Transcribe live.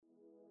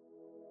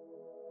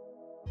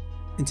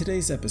In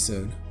today's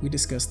episode, we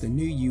discuss the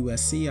new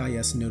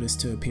USCIS Notice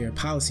to Appear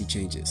policy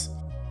changes.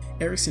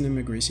 Erickson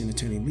immigration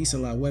attorney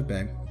Lisa-La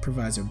Webbeck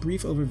provides a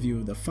brief overview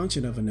of the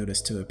function of a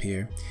Notice to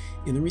Appear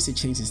and the recent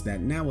changes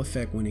that now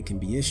affect when it can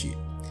be issued.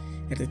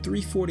 At the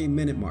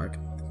 3:40-minute mark,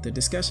 the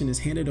discussion is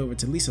handed over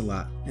to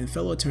Lisa-La and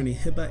fellow attorney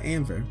Hiba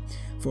Anver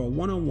for a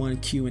one-on-one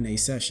Q&A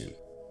session.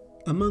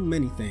 Among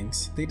many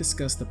things, they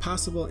discuss the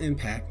possible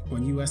impact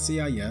on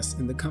USCIS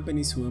and the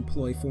companies who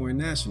employ foreign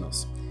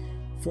nationals.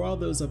 For all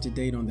those up to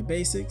date on the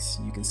basics,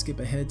 you can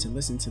skip ahead to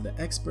listen to the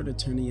expert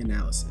attorney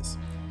analysis.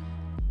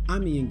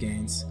 I'm Ian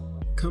Gaines.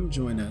 Come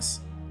join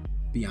us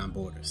beyond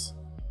borders.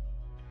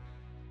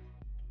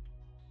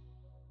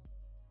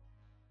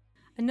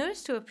 A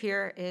notice to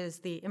appear is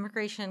the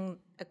immigration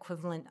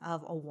equivalent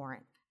of a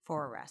warrant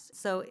for arrest.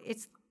 So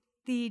it's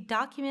the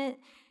document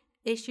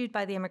issued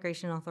by the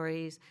immigration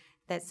authorities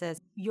that says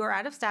you're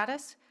out of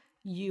status,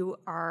 you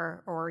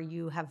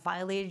have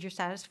violated your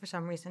status for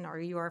some reason, or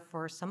you are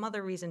for some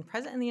other reason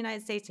present in the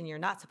United States and you're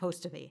not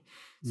supposed to be.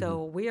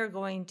 So we are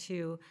going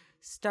to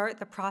start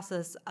the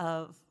process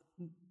of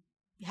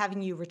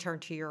having you return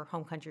to your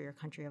home country or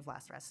country of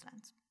last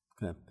residence.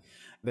 Okay.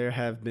 There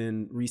have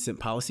been recent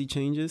policy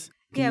changes.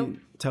 Can you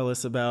tell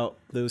us about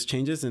those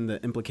changes and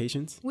the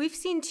implications? We've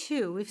seen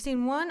two. We've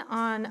seen one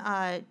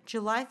on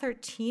July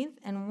 13th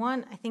and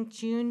one, I think,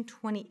 June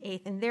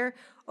 28th, and they're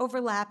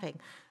overlapping.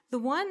 The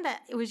one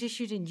that was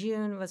issued in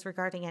June was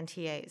regarding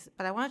NTAs,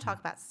 but I want to talk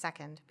about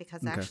second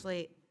because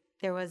actually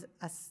there was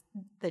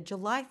the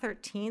July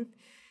 13th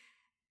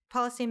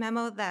policy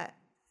memo that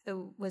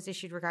was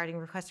issued regarding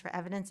requests for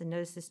evidence and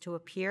notices to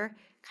appear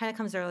kind of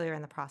comes earlier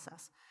in the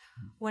process.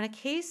 When a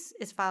case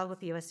is filed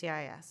with the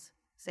USCIS,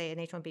 say an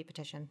H-1B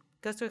petition,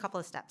 goes through a couple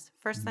of steps.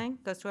 First thing,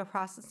 goes to a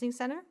processing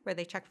center where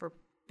they check for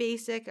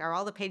basic, are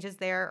all the pages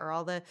there, are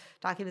all the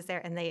documents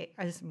there, and they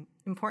are,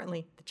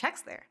 importantly, the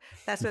checks there.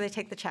 That's where they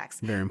take the checks.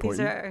 Very important.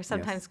 These are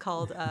sometimes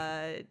called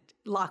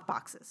lock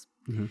boxes.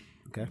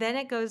 Okay. Then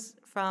it goes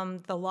from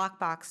the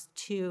lockbox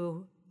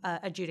to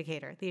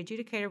adjudicator. The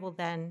adjudicator will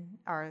then,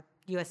 our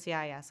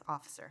USCIS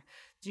officer,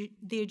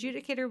 the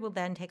adjudicator will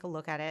then take a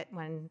look at it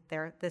when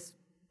this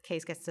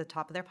case gets to the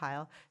top of their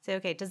pile, say,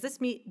 okay, does this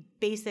meet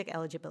basic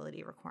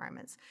eligibility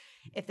requirements?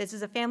 If this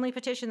is a family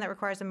petition that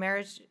requires a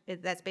marriage,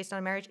 that's based on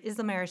a marriage, is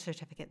the marriage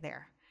certificate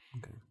there?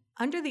 Okay.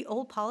 Under the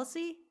old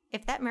policy,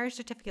 if that marriage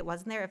certificate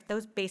wasn't there, if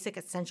those basic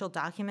essential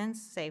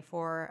documents, say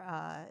for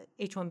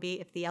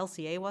H-1B, if the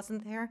LCA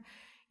wasn't there,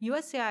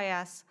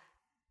 USCIS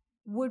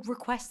would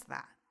request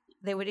that.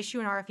 They would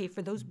issue an RFE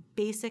for those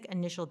basic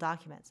initial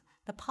documents.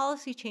 The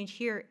policy change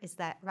here is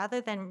that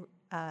rather than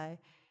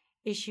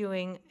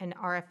issuing an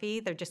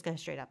RFE, they're just going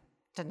to straight up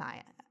deny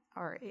it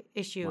or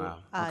issue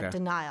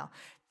denial.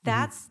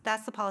 That's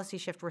the policy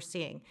shift we're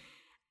seeing.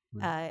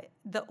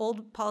 The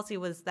old policy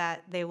was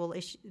that they will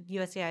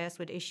USCIS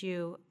would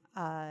issue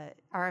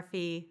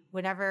RFE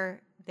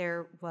whenever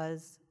there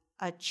was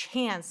a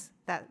chance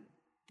that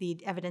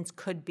the evidence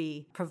could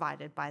be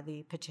provided by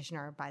the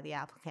petitioner or by the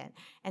applicant,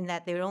 and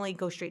that they would only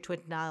go straight to a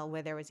denial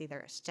where there was either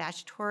a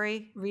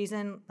statutory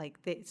reason, like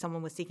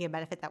someone was seeking a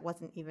benefit that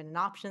wasn't even an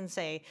option,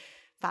 say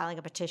filing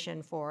a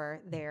petition for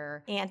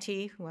their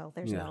auntie. Well,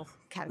 there's no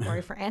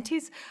category for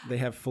aunties. They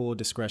have full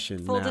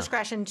discretion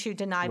discretion to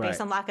deny based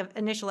on lack of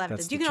initial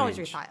evidence. You can always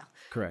refile.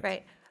 Correct.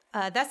 Right.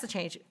 That's the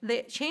change.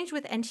 The change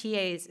with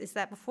NTAs is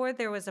that before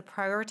there was a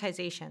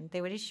prioritization,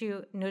 they would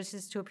issue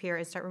notices to appear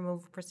and start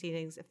removal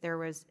proceedings if there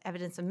was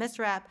evidence of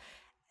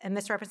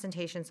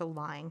misrepresentation, so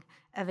lying,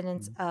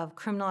 evidence of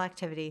criminal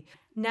activity.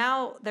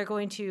 Now they're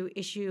going to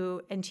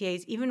issue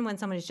NTAs even when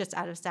someone is just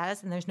out of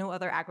status and there's no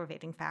other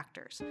aggravating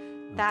factors.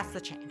 That's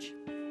the change.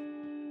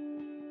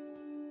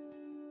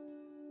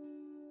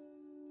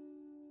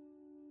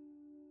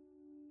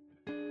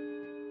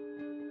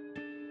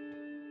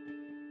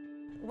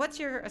 What's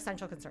your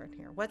essential concern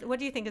here? What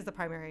do you think is the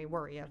primary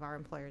worry of our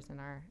employers and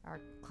our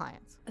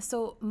clients?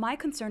 So my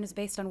concern is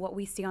based on what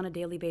we see on a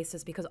daily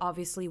basis because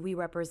obviously we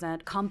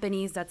represent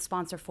companies that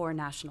sponsor foreign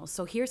nationals.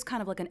 So here's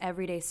kind of like an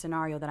everyday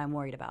scenario that I'm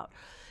worried about.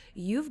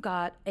 You've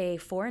got a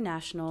foreign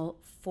national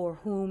for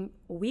whom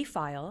we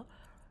file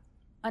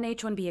an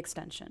H-1B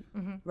extension,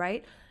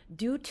 right?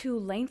 Due to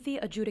lengthy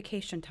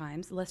adjudication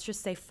times, let's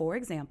just say, for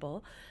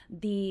example,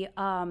 the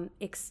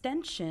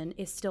extension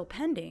is still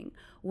pending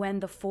when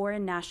the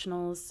foreign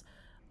national's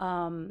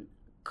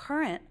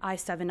current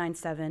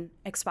I-797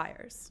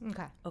 expires.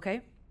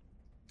 Okay?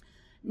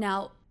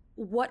 Now,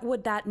 what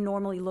would that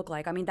normally look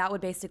like? I mean, that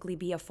would basically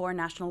be a foreign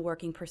national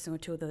working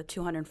pursuant to the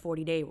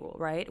 240-day rule,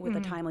 right? With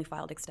a timely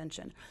filed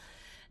extension.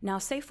 Now,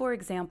 say, for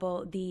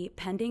example, the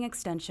pending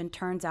extension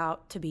turns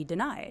out to be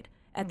denied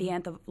at the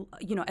end of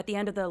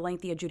the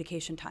lengthy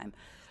adjudication time.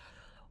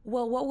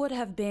 Well, what would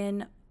have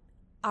been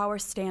our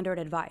standard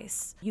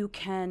advice. You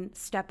can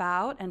step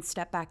out and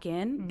step back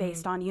in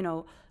based on,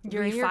 you're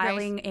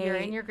refiling you're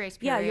in your grace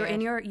period. Yeah,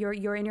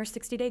 you're in your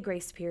 60-day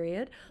grace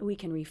period. We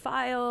can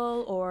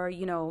refile, or,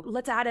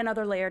 let's add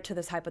another layer to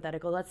this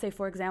hypothetical. Let's say,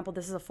 for example,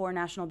 this is a foreign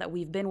national that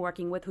we've been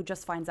working with who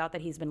just finds out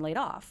that he's been laid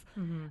off.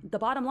 The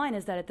bottom line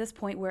is that at this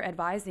point, we're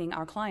advising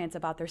our clients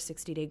about their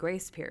 60-day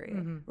grace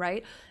period,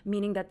 right?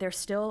 Meaning that they're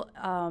still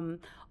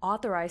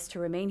authorized to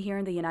remain here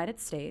in the United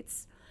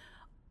States,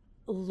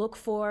 look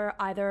for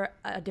either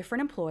a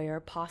different employer,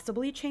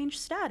 possibly change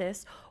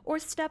status, or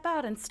step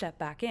out and step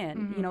back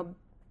in.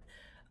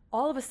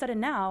 All of a sudden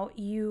now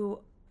you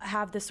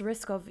have this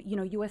risk of,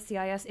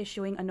 USCIS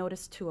issuing a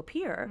notice to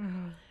appear.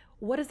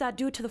 What does that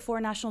do to the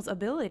foreign national's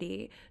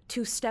ability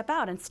to step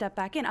out and step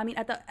back in? I mean,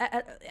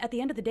 at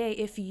the end of the day,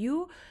 if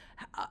you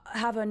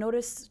have a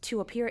notice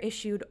to appear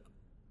issued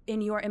in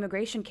your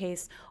immigration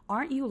case,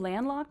 aren't you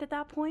landlocked at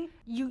that point?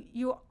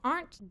 You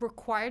aren't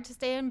required to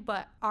stay in,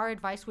 but our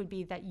advice would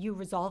be that you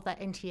resolve that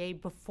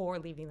NTA before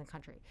leaving the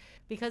country.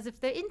 Because if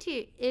the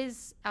NTA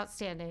is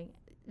outstanding,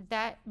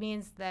 that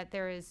means that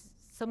there is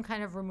some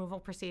kind of removal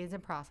proceedings in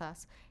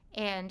process,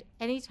 and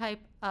any type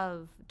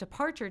of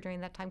departure during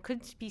that time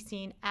could be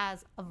seen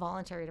as a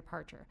voluntary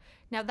departure.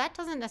 Now, that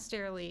doesn't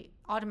necessarily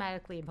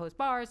automatically impose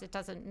bars. It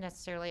doesn't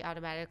necessarily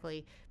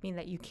automatically mean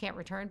that you can't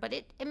return, but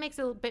it makes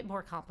it a bit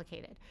more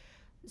complicated.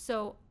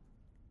 So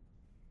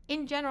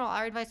in general,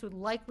 our advice would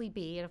likely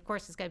be, and of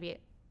course it's going to be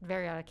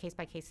vary on a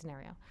case-by-case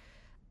scenario,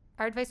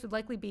 our advice would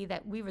likely be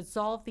that we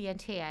resolve the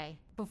NTA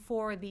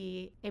before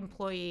the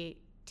employee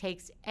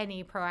takes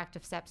any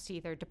proactive steps to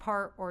either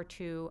depart or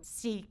to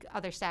seek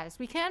other status.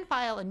 We can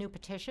file a new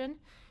petition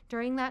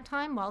during that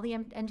time while the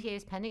NTA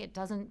is pending. It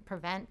doesn't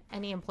prevent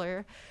any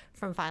employer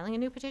from filing a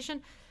new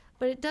petition,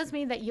 but it does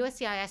mean that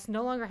USCIS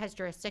no longer has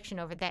jurisdiction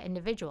over that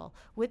individual.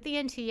 With the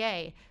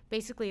NTA,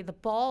 basically the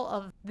ball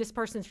of this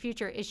person's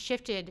future is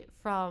shifted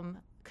from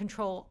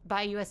control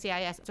by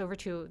USCIS over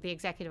to the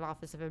Executive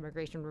Office of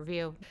Immigration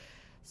Review.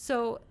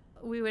 So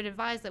we would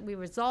advise that we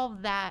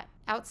resolve that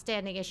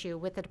outstanding issue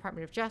with the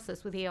Department of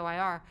Justice, with the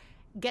OIR,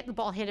 get the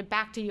ball handed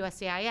back to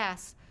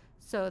USCIS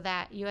so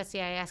that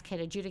USCIS can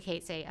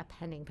adjudicate, say, a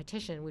pending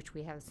petition, which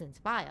we have since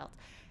filed.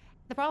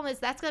 The problem is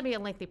that's going to be a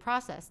lengthy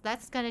process.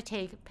 That's going to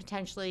take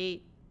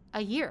potentially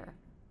a year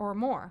or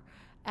more.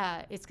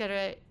 And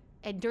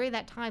during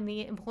that time,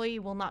 the employee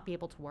will not be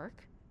able to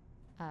work.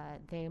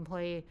 The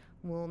employee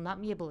will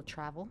not be able to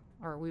travel,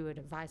 or we would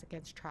advise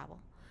against travel.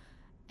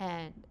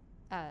 And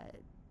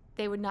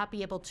they would not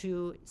be able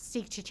to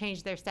seek to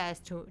change their status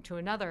to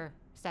another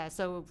status.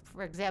 So,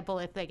 for example,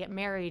 if they get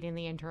married in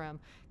the interim,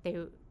 they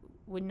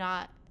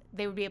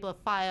would be able to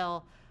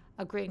file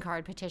a green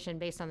card petition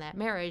based on that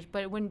marriage,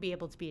 but it wouldn't be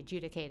able to be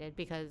adjudicated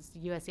because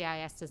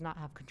USCIS does not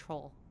have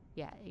control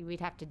yet. We'd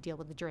have to deal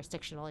with the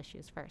jurisdictional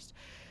issues first.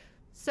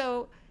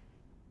 So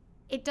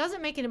it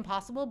doesn't make it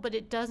impossible, but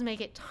it does make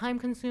it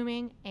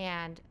time-consuming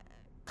and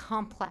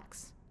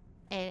complex,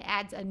 and it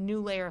adds a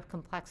new layer of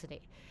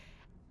complexity.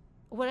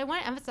 What I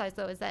want to emphasize,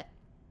 though, is that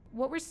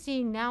what we're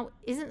seeing now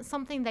isn't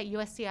something that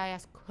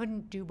USCIS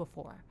couldn't do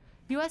before.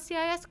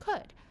 USCIS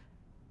could.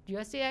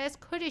 USCIS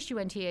could issue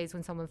NTAs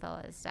when someone fell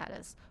out of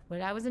status.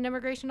 When I was an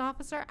immigration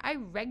officer, I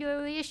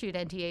regularly issued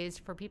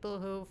NTAs for people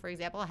who, for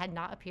example, had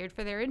not appeared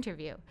for their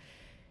interview.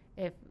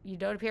 If you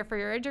don't appear for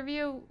your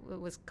interview, it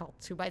was called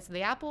 2 bites of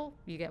the apple.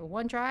 You get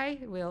one try.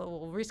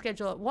 We'll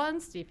reschedule it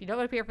once. If you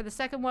don't appear for the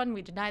second one,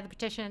 we deny the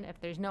petition. If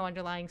there's no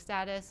underlying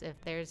status, if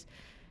there's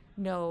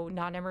no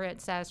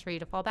non-immigrant status for you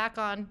to fall back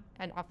on,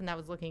 and often that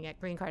was looking at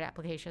green card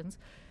applications.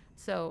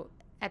 So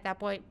at that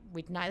point,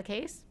 we deny the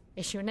case,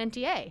 issue an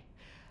NTA,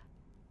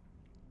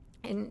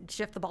 and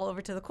shift the ball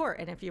over to the court.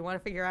 And if you want to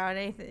figure out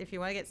anything, if you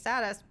want to get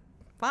status,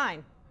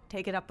 fine,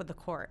 take it up with the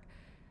court.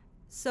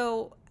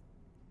 So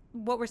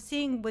what we're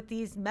seeing with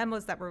these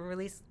memos that were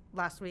released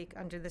last week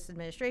under this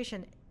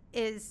administration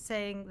is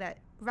saying that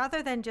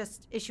rather than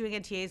just issuing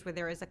NTAs where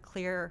there is a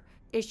clear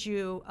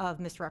issue of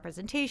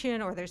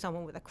misrepresentation or there's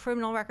someone with a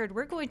criminal record,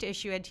 we're going to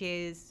issue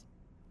NTAs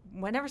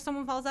whenever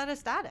someone falls out of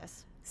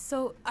status.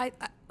 So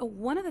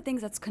one of the things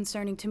that's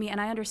concerning to me,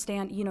 and I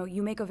understand,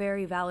 you make a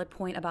very valid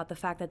point about the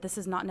fact that this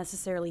is not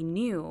necessarily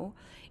new.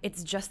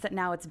 It's just that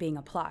now it's being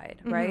applied,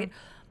 right?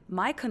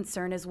 My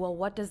concern is, well,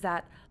 what does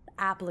that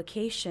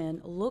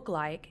application look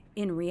like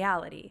in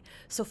reality?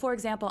 So, for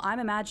example, I'm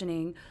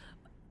imagining,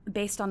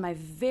 based on my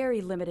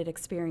very limited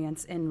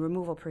experience in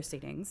removal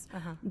proceedings,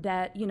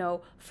 that,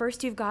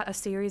 first you've got a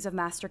series of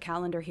master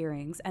calendar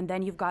hearings, and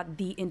then you've got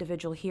the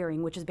individual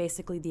hearing, which is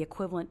basically the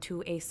equivalent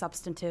to a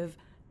substantive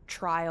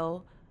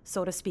trial,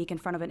 so to speak, in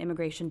front of an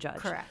immigration judge.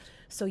 Correct.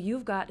 So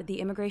you've got the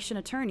immigration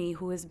attorney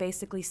who is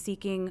basically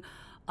seeking,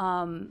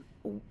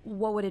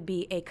 what would it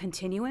be, a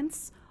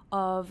continuance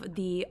of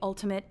the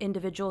ultimate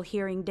individual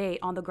hearing date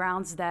on the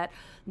grounds that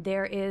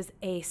there is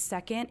a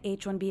second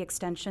H-1B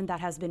extension that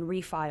has been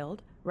refiled,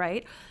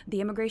 right? The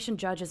immigration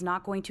judge is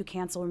not going to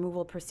cancel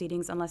removal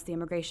proceedings unless the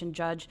immigration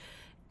judge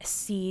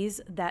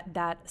sees that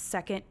that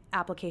second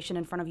application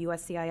in front of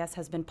USCIS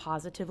has been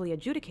positively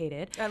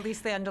adjudicated. At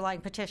least the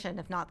underlying petition,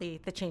 if not the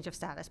change of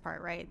status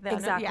part, right?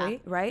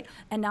 Exactly, right?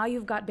 And now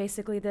you've got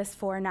basically this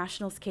foreign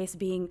nationals case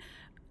being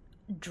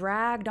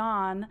dragged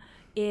on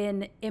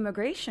in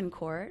immigration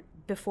court.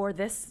 Before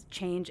this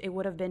change, it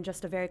would have been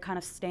just a very kind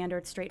of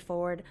standard,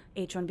 straightforward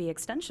H-1B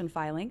extension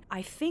filing.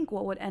 I think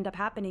what would end up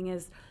happening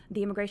is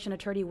the immigration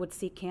attorney would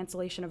seek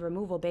cancellation of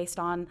removal based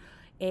on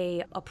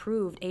a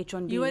approved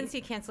H-1B. You wouldn't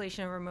see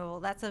cancellation of removal.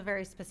 That's a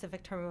very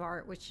specific term of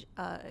art, which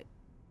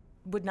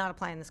would not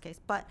apply in this case.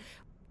 But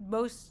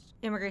most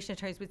immigration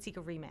attorneys would seek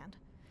a remand.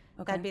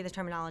 Okay. That'd be the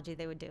terminology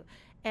they would do.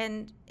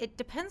 And it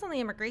depends on the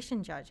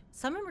immigration judge.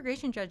 Some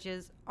immigration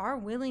judges are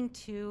willing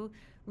to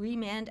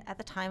remand at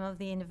the time of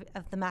the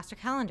master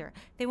calendar.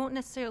 They won't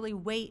necessarily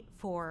wait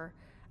for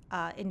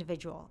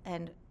individual.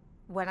 And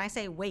when I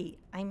say wait,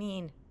 I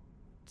mean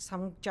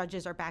some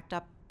judges are backed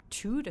up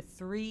 2 to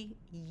 3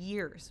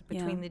 years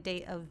between the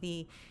date of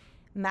the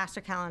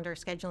master calendar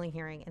scheduling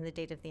hearing and the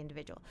date of the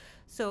individual.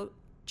 So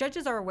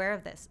judges are aware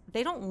of this.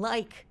 They don't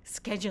like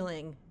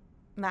scheduling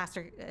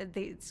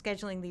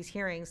scheduling these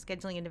hearings,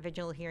 scheduling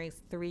individual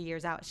hearings 3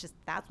 years out. It's just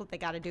that's what they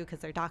got to do because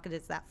their docket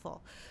is that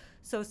full.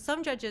 So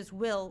some judges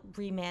will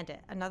remand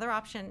it. Another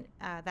option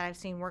that I've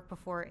seen work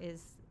before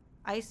is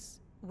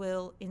ICE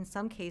will, in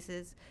some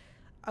cases,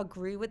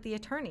 agree with the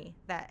attorney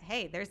that,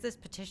 hey, there's this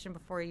petition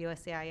before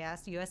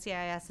USCIS.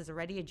 USCIS has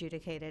already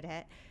adjudicated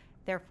it.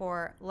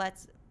 Therefore,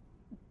 let's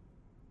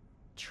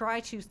try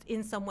to,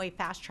 in some way,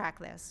 fast track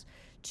this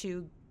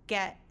to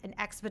get an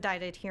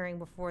expedited hearing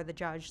before the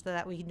judge so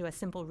that we can do a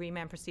simple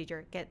remand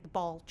procedure, get the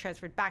ball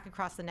transferred back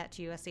across the net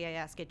to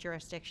USCIS, get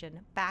jurisdiction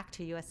back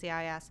to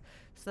USCIS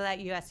so that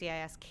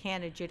USCIS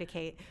can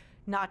adjudicate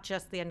not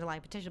just the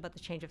underlying petition, but the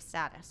change of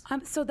status.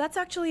 So that's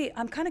actually,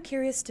 I'm kind of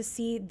curious to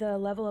see the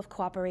level of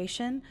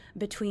cooperation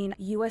between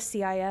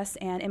USCIS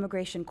and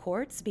immigration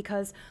courts,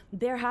 because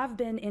there have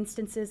been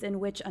instances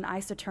in which an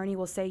ICE attorney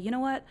will say, you know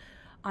what,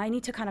 I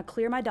need to kind of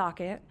clear my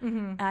docket.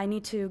 I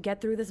need to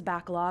get through this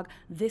backlog.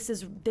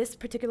 This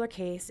particular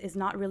case is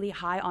not really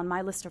high on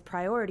my list of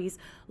priorities.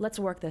 Let's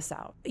work this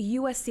out.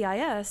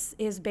 USCIS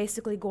is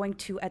basically going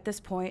to, at this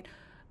point,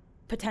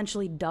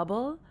 potentially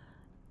double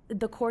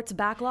the court's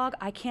backlog.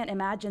 I can't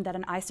imagine that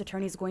an ICE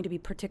attorney is going to be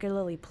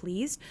particularly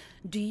pleased.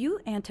 Do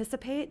you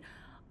anticipate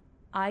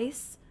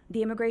ICE,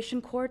 the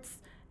immigration courts,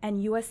 and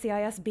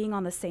USCIS being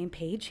on the same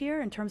page here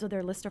in terms of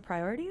their list of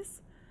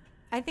priorities?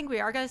 I think we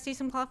are going to see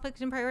some conflict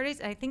in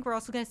priorities. And I think we're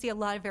also going to see a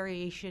lot of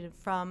variation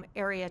from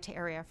area to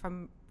area,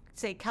 from,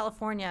 say,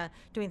 California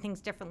doing things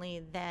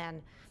differently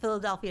than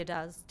Philadelphia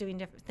does,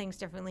 doing things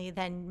differently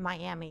than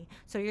Miami.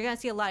 So you're going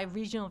to see a lot of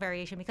regional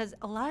variation because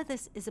a lot of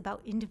this is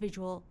about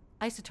individual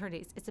ICE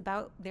attorneys. It's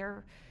about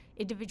their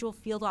individual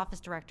field office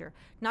director,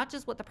 not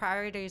just what the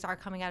priorities are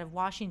coming out of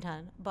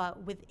Washington,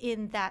 but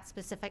within that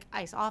specific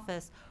ICE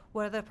office,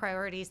 what are the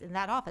priorities in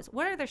that office?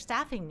 What are their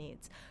staffing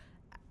needs?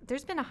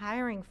 There's been a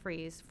hiring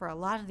freeze for a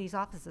lot of these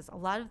offices. A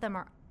lot of them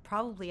are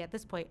probably at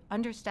this point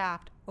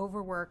understaffed,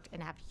 overworked,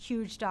 and have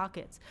huge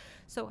dockets.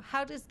 So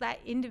how does that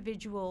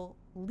individual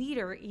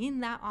leader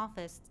in that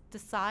office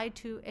decide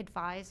to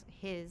advise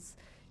his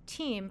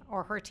team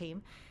or her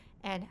team,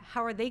 and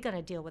how are they going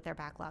to deal with their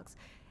backlogs?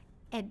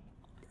 And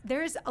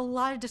there's a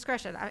lot of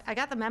discretion. I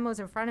got the memos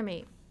in front of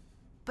me,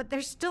 but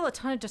there's still a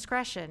ton of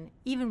discretion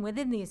even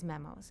within these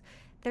memos.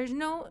 There's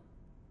no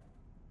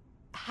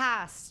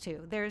has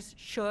to. There's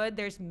should,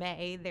 there's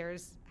may,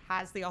 there's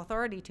has the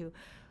authority to,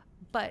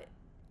 but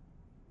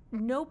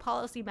no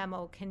policy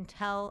memo can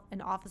tell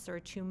an officer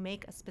to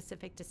make a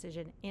specific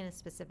decision in a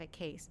specific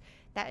case.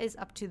 That is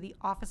up to the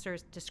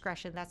officer's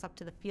discretion. That's up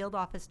to the field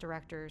office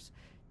director's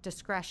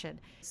discretion.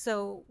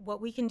 So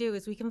what we can do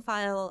is we can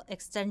file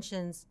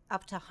extensions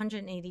up to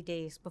 180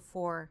 days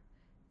before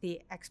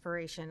the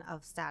expiration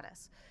of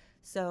status.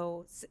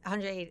 So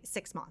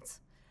 6 months.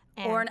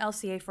 Or an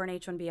LCA for an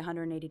H-1B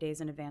 180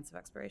 days in advance of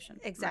expiration.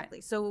 Exactly.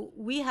 Right. So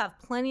we have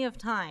plenty of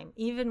time,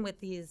 even with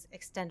these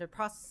extended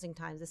processing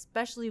times,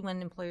 especially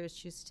when employers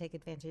choose to take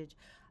advantage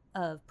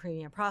of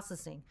premium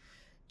processing,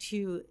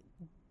 to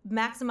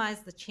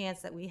maximize the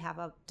chance that we have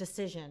a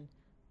decision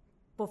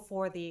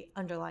before the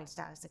underlying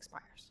status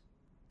expires.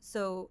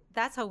 So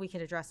that's how we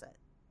can address it.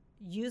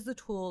 Use the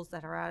tools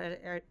that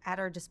are at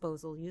our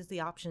disposal. Use the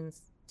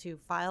options to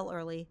file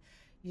early.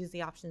 Use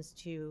the options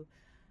to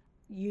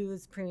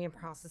use premium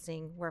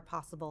processing where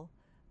possible,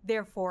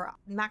 therefore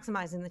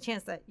maximizing the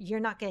chance that you're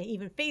not going to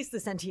even face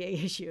this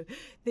NTA issue.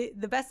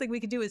 The best thing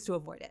we could do is to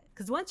avoid it,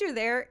 because once you're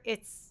there,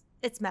 it's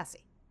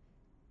messy.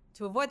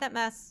 To avoid that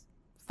mess,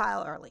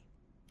 file early.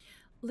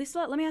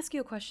 Lisa, let me ask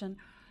you a question.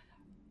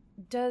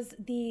 Does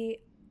the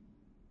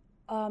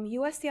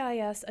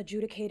USCIS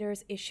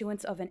adjudicator's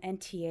issuance of an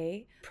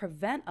NTA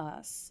prevent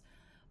us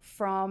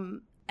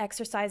from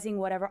exercising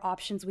whatever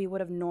options we would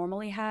have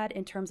normally had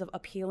in terms of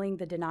appealing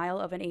the denial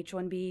of an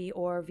H-1B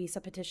or visa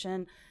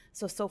petition?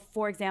 So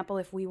for example,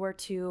 if we were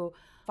to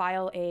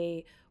file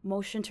a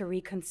motion to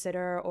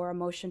reconsider or a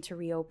motion to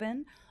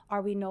reopen,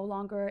 are we no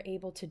longer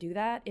able to do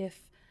that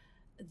if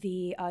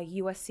the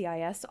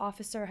USCIS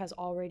officer has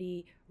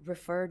already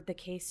referred the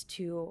case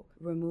to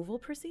removal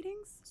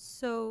proceedings?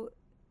 So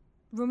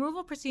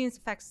removal proceedings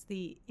affects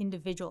the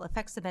individual,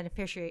 affects the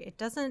beneficiary. It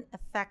doesn't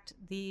affect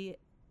the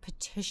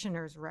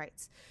petitioner's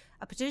rights.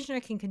 A petitioner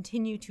can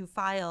continue to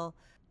file,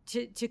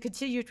 to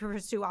continue to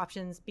pursue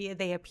options, be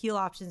they appeal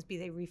options, be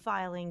they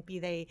refiling, be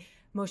they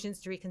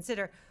motions to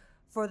reconsider,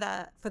 for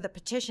the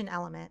petition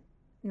element,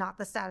 not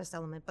the status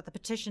element, but the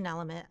petition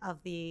element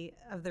of the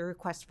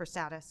request for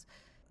status.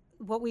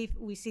 What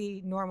we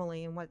see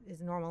normally, and what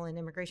is normal in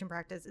immigration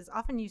practice, is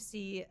often you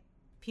see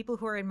people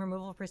who are in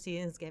removal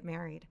proceedings get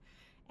married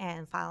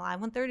and file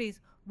I-130s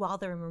while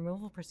they're in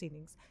removal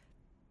proceedings.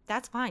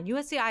 That's fine.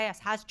 USCIS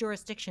has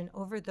jurisdiction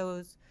over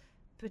those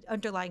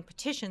underlying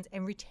petitions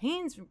and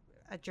retains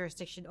a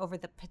jurisdiction over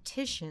the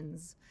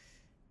petitions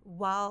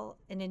while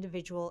an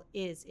individual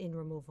is in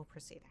removal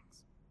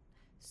proceedings.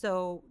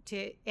 So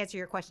to answer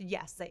your question,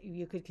 yes, that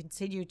you could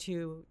continue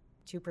to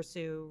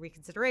pursue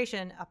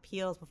reconsideration,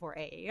 appeals before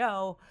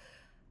AAO.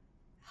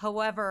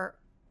 However,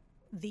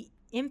 the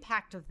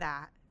impact of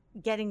that,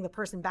 getting the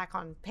person back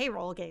on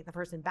payroll, getting the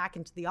person back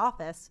into the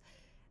office,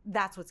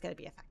 that's what's going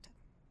to be affected.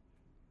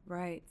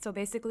 Right. So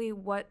basically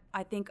what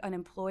I think an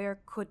employer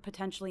could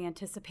potentially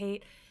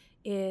anticipate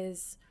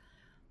is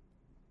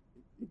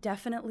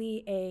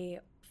definitely a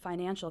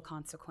financial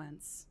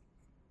consequence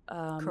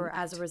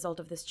as a result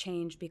of this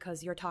change,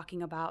 because you're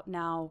talking about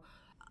now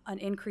an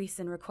increase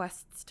in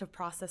requests to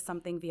process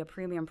something via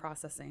premium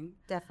processing.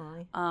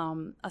 Definitely.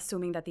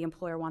 Assuming that the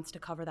employer wants to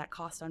cover that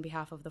cost on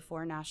behalf of the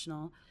foreign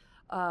national.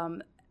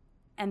 And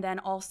then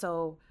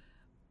also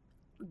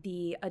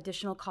the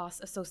additional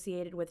costs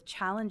associated with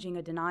challenging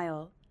a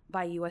denial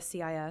by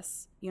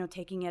USCIS,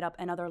 taking it up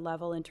another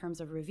level in terms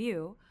of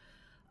review,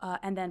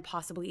 and then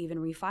possibly even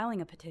refiling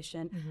a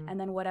petition, and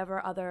then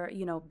whatever other,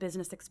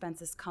 business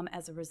expenses come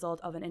as a result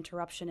of an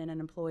interruption in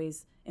an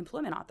employee's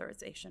employment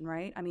authorization,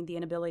 right? I mean, the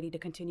inability to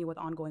continue with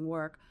ongoing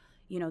work,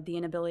 the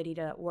inability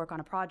to work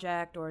on a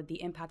project, or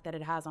the impact that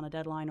it has on a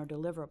deadline or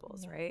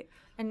deliverables, right?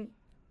 And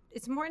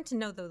it's important to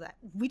know, though, that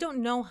we don't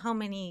know how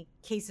many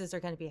cases are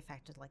going to be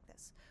affected like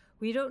this.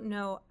 We don't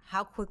know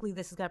how quickly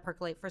this is going to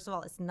percolate. First of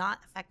all, it's not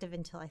effective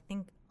until, I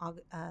think,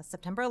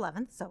 September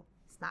 11th, so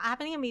it's not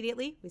happening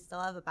immediately. We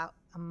still have about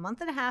a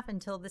month and a half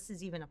until this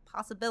is even a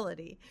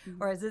possibility,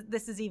 or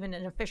this is even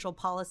an official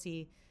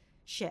policy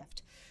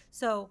shift.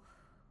 So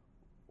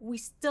we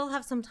still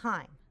have some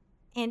time.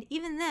 And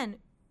even then,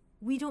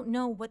 we don't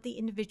know what the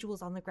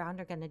individuals on the ground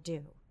are going to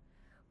do.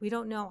 We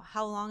don't know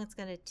how long it's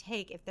going to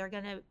take, if they're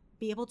going to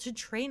be able to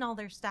train all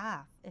their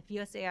staff, if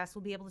USCIS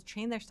will be able to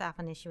train their staff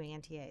on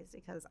issuing NTAs,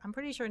 because I'm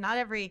pretty sure not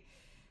every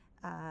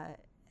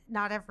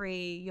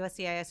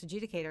USCIS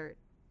adjudicator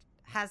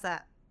has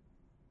that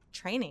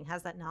training,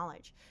 has that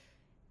knowledge,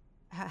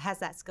 has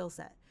that skill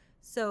set.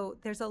 So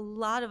there's a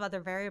lot of other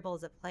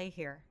variables at play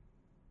here.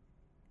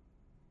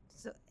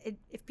 So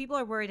if people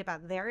are worried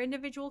about their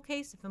individual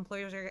case, if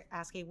employers are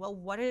asking, well,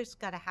 what is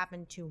going to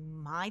happen to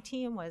my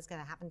team? What is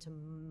going to happen to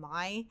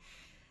my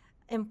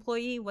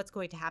employee? What's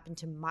going to happen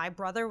to my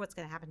brother? What's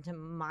going to happen to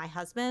my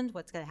husband?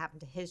 What's going to happen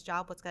to his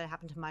job? What's going to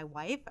happen to my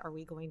wife? Are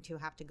we going to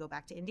have to go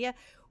back to India?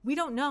 We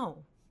don't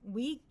know.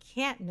 We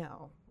can't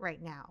know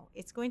right now.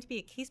 It's going to be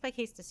a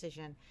case-by-case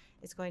decision.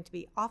 It's going to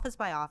be office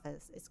by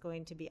office. It's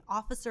going to be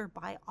officer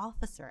by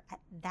officer at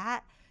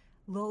that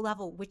low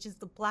level, which is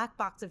the black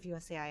box of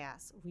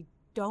USCIS. We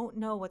don't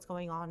know what's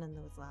going on in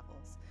those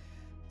levels.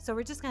 So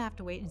we're just going to have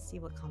to wait and see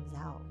what comes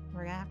out.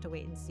 We're going to have to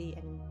wait and see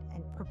and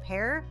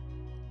prepare,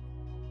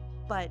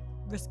 but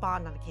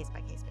respond on a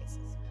case-by-case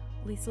basis.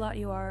 Lieselot,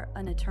 you are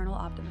an eternal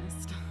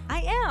optimist.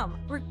 I am.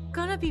 We're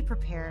going to be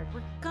prepared.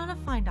 We're going to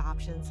find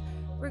options.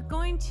 We're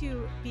going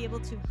to be able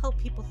to help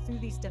people through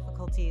these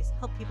difficulties,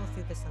 help people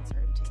through this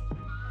uncertainty.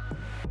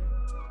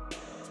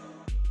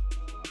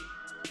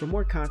 For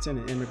more content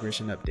and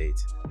immigration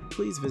updates,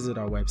 please visit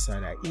our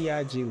website at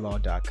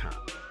EIGlaw.com.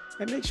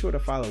 And make sure to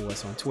follow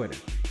us on Twitter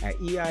at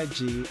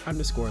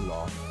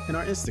EIG_law and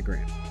our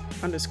Instagram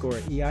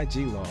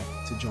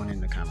 _EIGlaw to join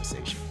in the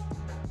conversation.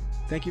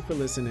 Thank you for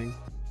listening.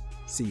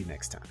 See you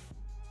next time.